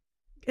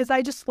is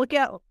I just look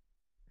at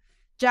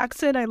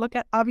Jackson, I look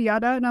at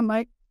Aviana, and I'm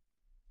like,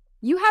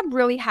 You have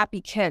really happy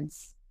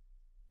kids.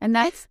 And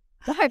that's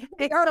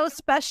it's so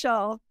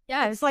special.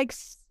 Yeah. It's like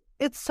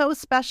it's so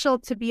special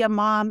to be a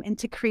mom and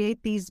to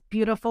create these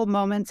beautiful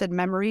moments and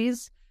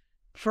memories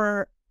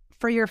for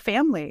your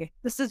family.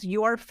 This is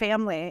your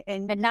family,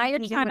 and now you're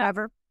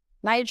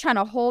trying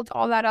to hold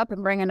all that up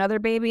and bring another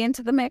baby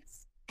into the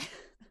mix.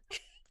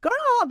 Girl,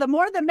 the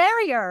more the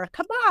merrier.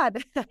 Come on.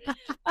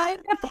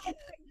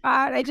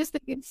 I just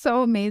think it's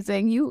so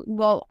amazing.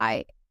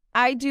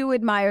 I do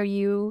admire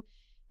you,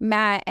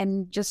 Matt,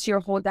 and just your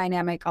whole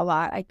dynamic a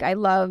lot. I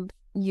love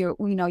you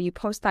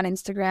post on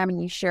Instagram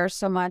and you share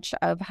so much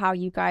of how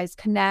you guys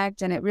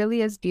connect, and it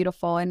really is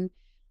beautiful. And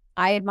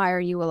I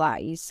admire you a lot.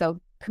 So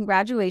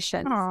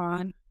congratulations.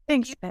 Aw,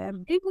 thanks,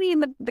 babe.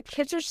 The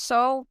kids are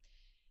so,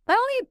 not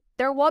only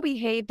they're well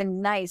behaved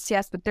and nice,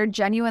 yes, but they're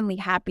genuinely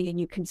happy, and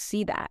you can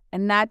see that.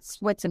 And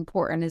that's what's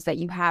important, is that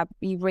you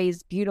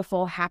raise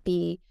beautiful,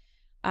 happy,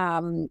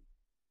 kind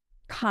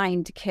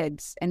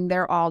kids, and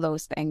they're all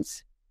those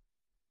things.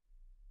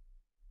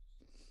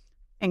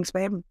 Thanks,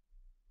 babe.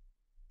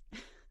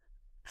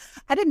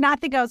 I did not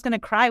think I was going to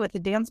cry with the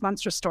Dance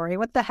Monster story.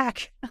 What the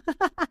heck?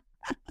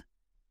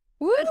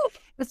 Woo!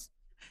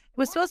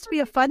 was supposed to be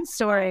a fun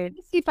story. Let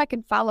me see if I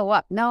can follow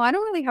up. No, I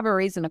don't really have a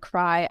reason to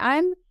cry.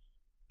 I'm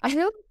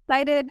really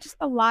excited. Just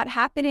a lot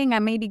happening. I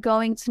may be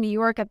going to New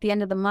York at the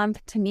end of the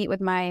month to meet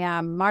with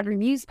my Modern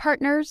Muse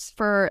partners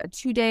for a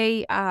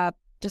 2-day,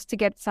 just to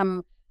get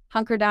some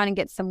hunker down and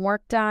get some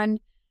work done.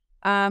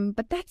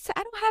 But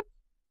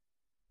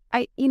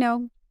I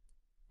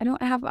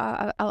don't have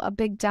a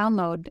big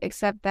download,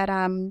 except that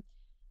I'm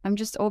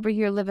just over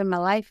here living my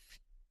life,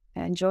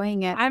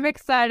 enjoying it. I'm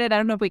excited. I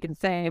don't know if we can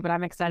say, but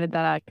I'm excited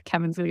that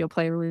Kevin's going to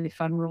play a really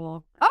fun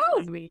role.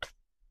 Oh,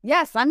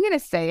 yes, I'm going to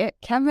say it.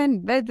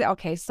 Kevin,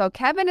 okay, so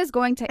Kevin is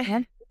going to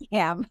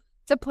Amsterdam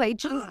to play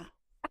Jesus.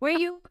 Wait,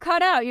 you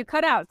cut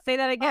out. Say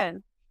that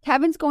again.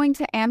 Kevin's going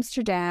to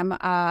Amsterdam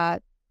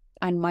on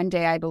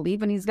Monday, I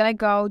believe, and he's going to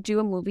go do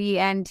a movie,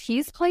 and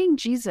he's playing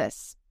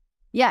Jesus.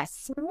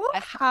 Yes.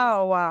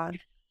 Wow.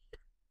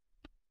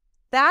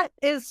 That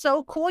is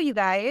so cool, you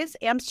guys.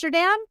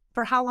 Amsterdam?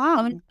 For how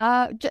long?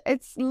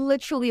 It's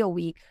literally a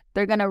week.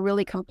 They're going to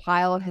really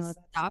compile his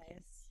stuff. Nice.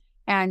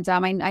 And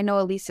I know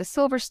Elisa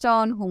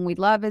Silverstone, whom we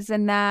love, is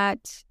in that,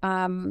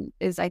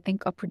 is, I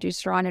think, a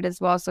producer on it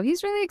as well. So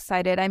he's really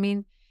excited. I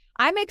mean,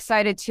 I'm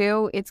excited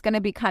too. It's going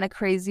to be kind of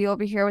crazy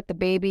over here with the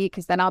baby,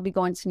 because then I'll be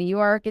going to New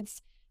York.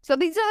 So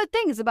these are the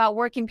things about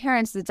working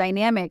parents, the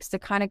dynamics to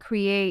kind of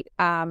create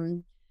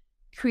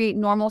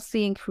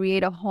normalcy and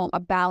create a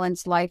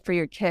balanced life for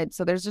your kids.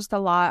 So there's just a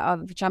lot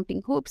of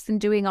jumping hoops and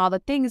doing all the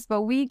things,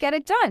 but we get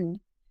it done.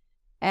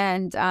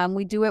 And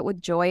we do it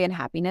with joy and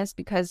happiness,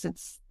 because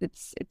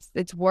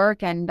it's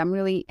work, and I'm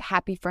really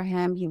happy for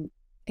him.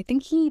 I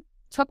think he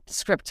took the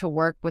script to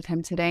work with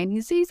him today, and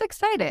he's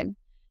excited.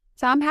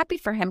 So I'm happy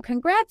for him.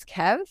 Congrats,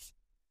 Kev.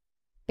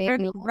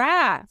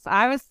 Congrats.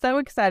 I was so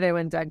excited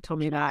when Doug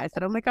told me that. I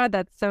said, oh my God,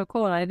 that's so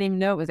cool. And I didn't even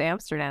know it was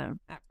Amsterdam.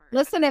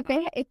 Listen,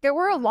 if there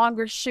were a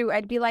longer shoot,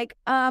 I'd be like,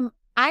 I've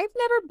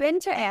never been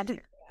to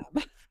Amsterdam.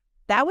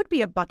 That would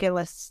be a bucket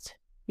list.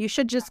 You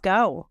should just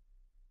go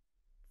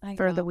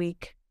for the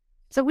week.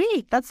 It's a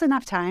week. That's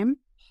enough time.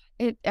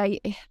 It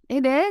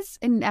is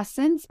in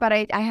essence, but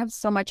I have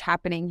so much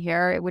happening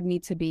here. It would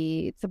need to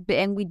be.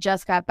 And we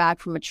just got back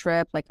from a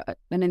trip, like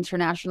an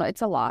international.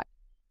 It's a lot.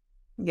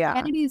 Yeah,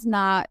 Kennedy's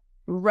not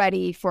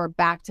ready for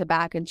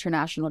back-to-back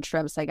international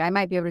trips. Like, I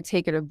might be able to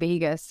take her to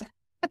Vegas.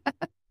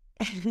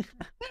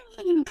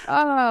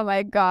 Oh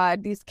my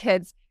God, these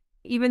kids.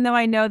 Even though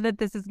I know that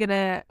this is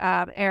gonna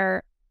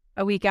air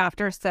a week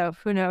after, so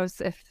who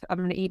knows if I'm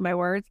gonna eat my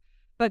words.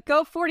 But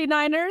go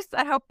 49ers.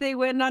 I hope they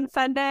win on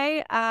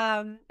Sunday.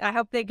 I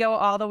hope they go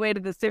all the way to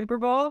the Super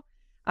Bowl.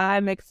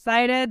 I'm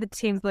excited. The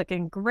team's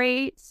looking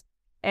great.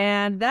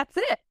 And that's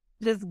it.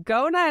 Just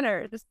go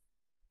Niners. Just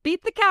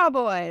beat the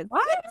Cowboys.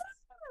 What?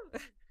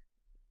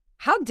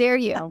 How dare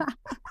you?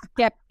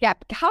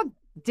 Gap. How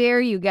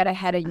dare you get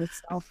ahead of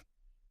yourself?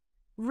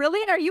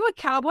 Really? Are you a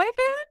Cowboy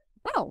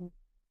fan? No.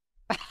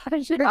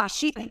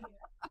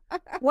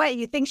 What,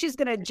 you think she's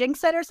going to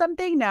jinx it or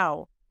something?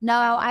 No.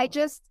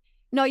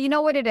 No, you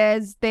know what it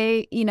is?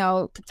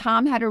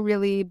 Tom had a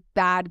really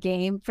bad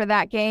game for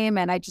that game,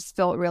 and I just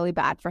felt really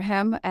bad for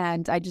him,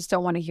 and I just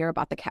don't want to hear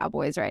about the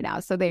Cowboys right now.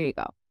 So there you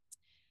go.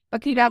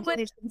 But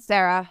congratulations,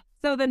 Sarah.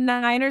 So the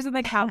Niners and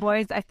the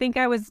Cowboys, I think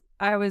I was,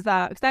 because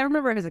I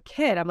remember as a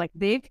kid, I'm like,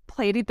 they're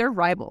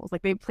rivals.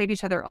 Like, they've played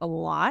each other a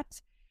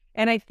lot.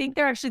 And I think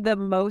they're actually the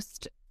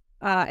most,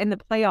 in the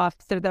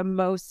playoffs, they're the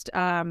most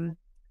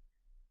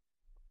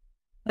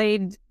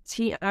played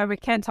team. I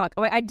can't talk.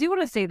 Oh, I do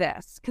want to say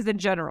this, because in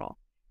general,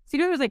 so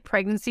there's like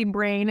pregnancy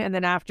brain, and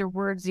then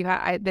afterwards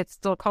that's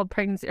still called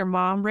pregnancy or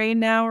mom brain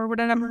now or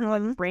whatever,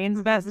 like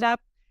brain's messed up.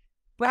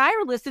 When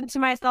I listen to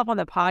myself on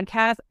the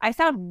podcast, I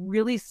sound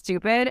really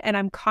stupid, and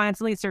I'm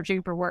constantly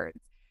searching for words.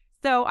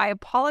 So I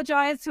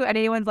apologize to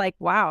anyone's like,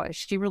 wow, is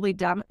she really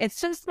dumb? It's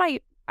just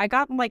I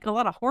got like a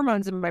lot of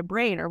hormones in my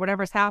brain or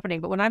whatever's happening.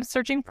 But when I'm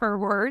searching for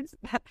words,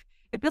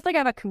 it feels like I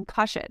have a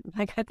concussion.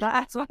 Like,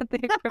 that's what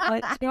they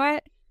relate to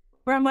it.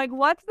 Where I'm like,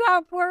 what's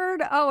that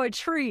word? Oh, a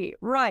tree.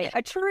 Right.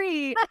 A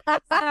tree.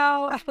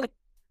 So,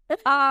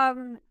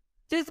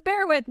 just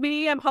bear with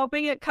me. I'm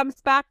hoping it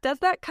comes back. Does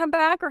that come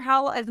back, or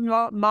how is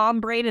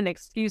mom brain an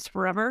excuse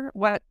forever?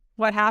 What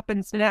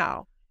happens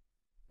now?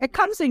 It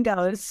comes and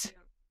goes.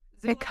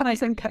 It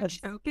comes and goes.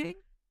 Joking?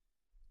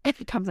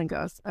 It comes and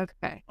goes.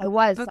 Okay. It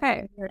was.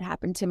 Okay. It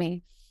happened to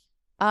me.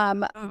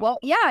 Well,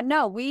 yeah,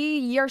 no, we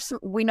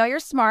know you're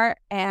smart,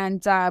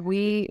 and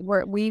we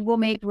will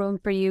make room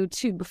for you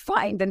to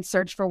find and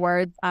search for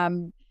words.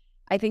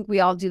 I think we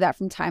all do that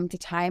from time to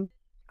time.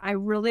 I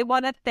really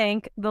want to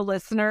thank the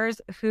listeners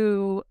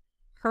who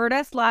heard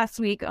us last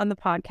week on the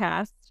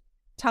podcast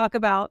talk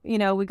about,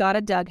 we got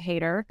a Doug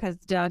hater, because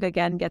Doug,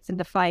 again, gets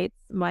into fights.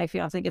 My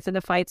fiance gets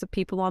into fights with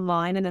people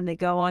online, and then they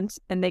go on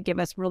and they give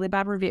us really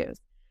bad reviews.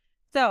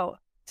 So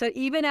to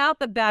even out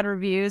the bad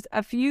reviews,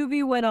 a few of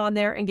you went on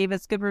there and gave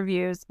us good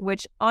reviews,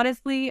 which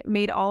honestly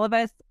made all of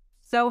us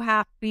so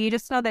happy.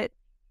 Just know that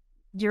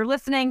you're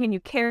listening and you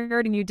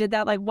cared and you did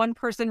that. Like, one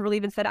person really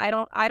even said, I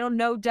don't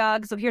know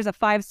Doug, so here's a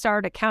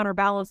 5-star to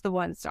counterbalance the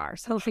 1 star.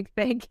 So, like,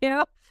 thank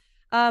you.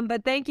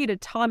 But thank you to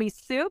Tommy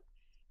Soup,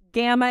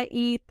 Gamma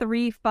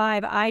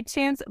E35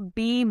 iChance,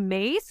 B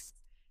Mace,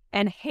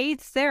 and Hey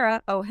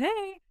Sarah. Oh,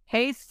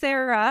 Hey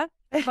Sarah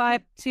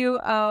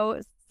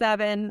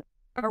 5207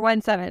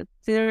 or 17.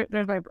 See,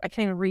 there's my, I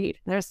can't even read.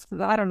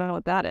 I don't know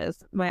what that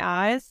is. My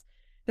eyes.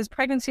 Does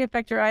pregnancy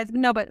affect your eyes?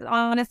 No, but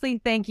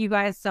honestly, thank you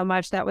guys so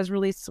much. That was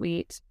really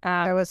sweet.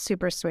 That was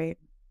super sweet.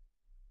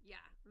 Yeah.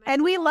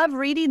 And we love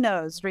reading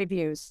those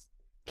reviews.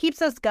 Keeps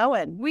us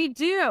going. We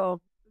do.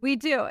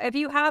 If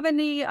you have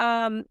any,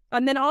 and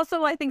then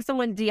also I think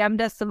someone DM'd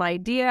us some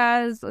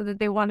ideas that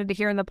they wanted to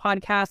hear in the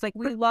podcast. Like,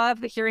 we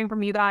love hearing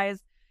from you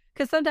guys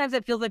because sometimes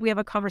it feels like we have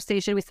a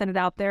conversation, we send it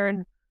out there,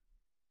 and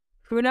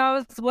who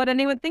knows what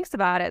anyone thinks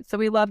about it. So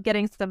we love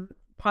getting some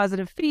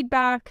positive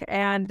feedback,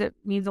 and it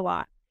means a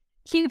lot.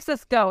 Keeps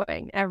us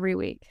going every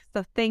week.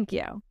 So thank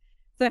you.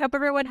 So I hope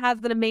everyone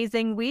has an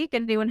amazing week.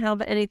 And anyone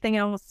have anything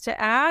else to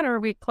add, or are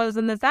we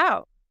closing this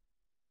out?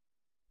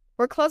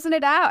 We're closing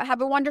it out. Have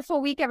a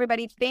wonderful week,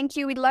 everybody. Thank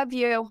you. We love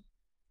you.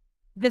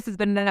 This has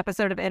been an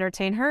episode of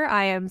Entertain Her.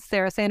 I am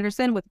Sarah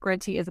Sanderson with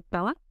Grunty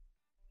Isabella.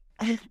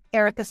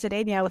 Erica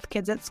Cedeno with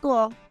Kids at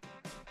School.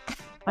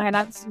 And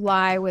that's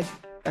Lie with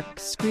a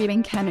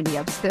screaming Kennedy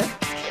upstairs.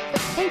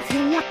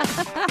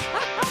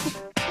 Thanks.